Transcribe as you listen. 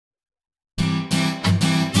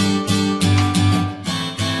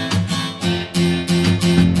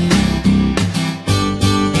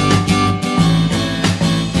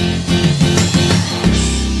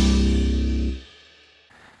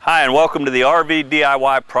Hi, and welcome to the RV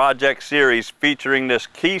DIY project series featuring this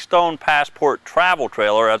Keystone Passport travel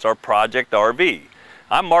trailer as our project RV.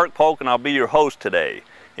 I'm Mark Polk and I'll be your host today.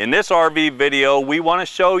 In this RV video, we want to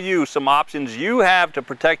show you some options you have to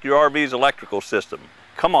protect your RV's electrical system.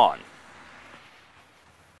 Come on.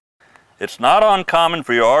 It's not uncommon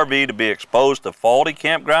for your RV to be exposed to faulty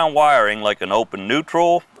campground wiring like an open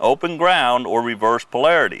neutral, open ground, or reverse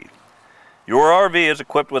polarity. Your RV is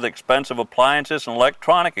equipped with expensive appliances and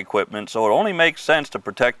electronic equipment, so it only makes sense to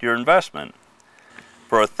protect your investment.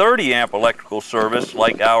 For a 30 amp electrical service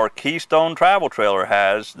like our Keystone travel trailer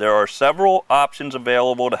has, there are several options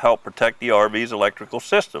available to help protect the RV's electrical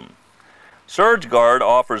system. SurgeGuard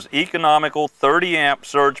offers economical 30 amp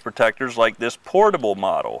surge protectors like this portable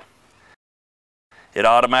model. It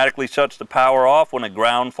automatically shuts the power off when a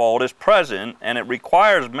ground fault is present, and it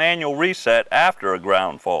requires manual reset after a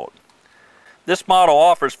ground fault. This model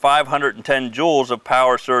offers 510 joules of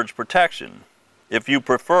power surge protection. If you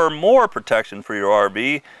prefer more protection for your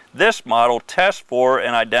RV, this model tests for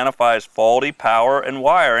and identifies faulty power and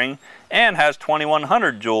wiring and has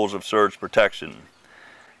 2100 joules of surge protection.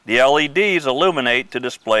 The LEDs illuminate to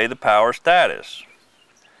display the power status.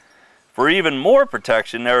 For even more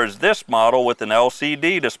protection, there is this model with an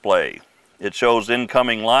LCD display. It shows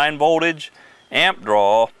incoming line voltage, amp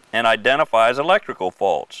draw, and identifies electrical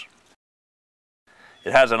faults.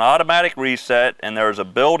 It has an automatic reset, and there is a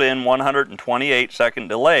built-in 128-second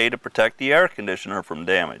delay to protect the air conditioner from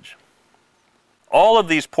damage. All of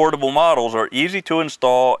these portable models are easy to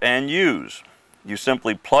install and use. You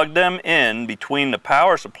simply plug them in between the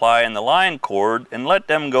power supply and the line cord and let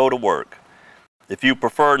them go to work. If you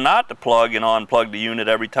prefer not to plug and unplug the unit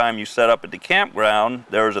every time you set up at the campground,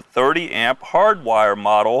 there is a 30 amp hardwire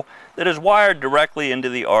model that is wired directly into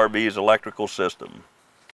the RV's electrical system.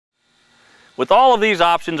 With all of these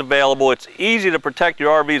options available, it's easy to protect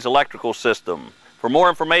your RV's electrical system. For more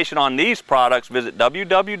information on these products, visit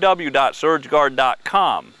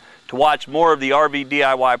www.surgeguard.com. To watch more of the RV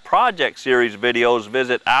DIY project series videos,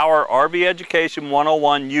 visit our RV Education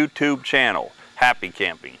 101 YouTube channel. Happy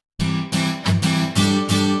camping!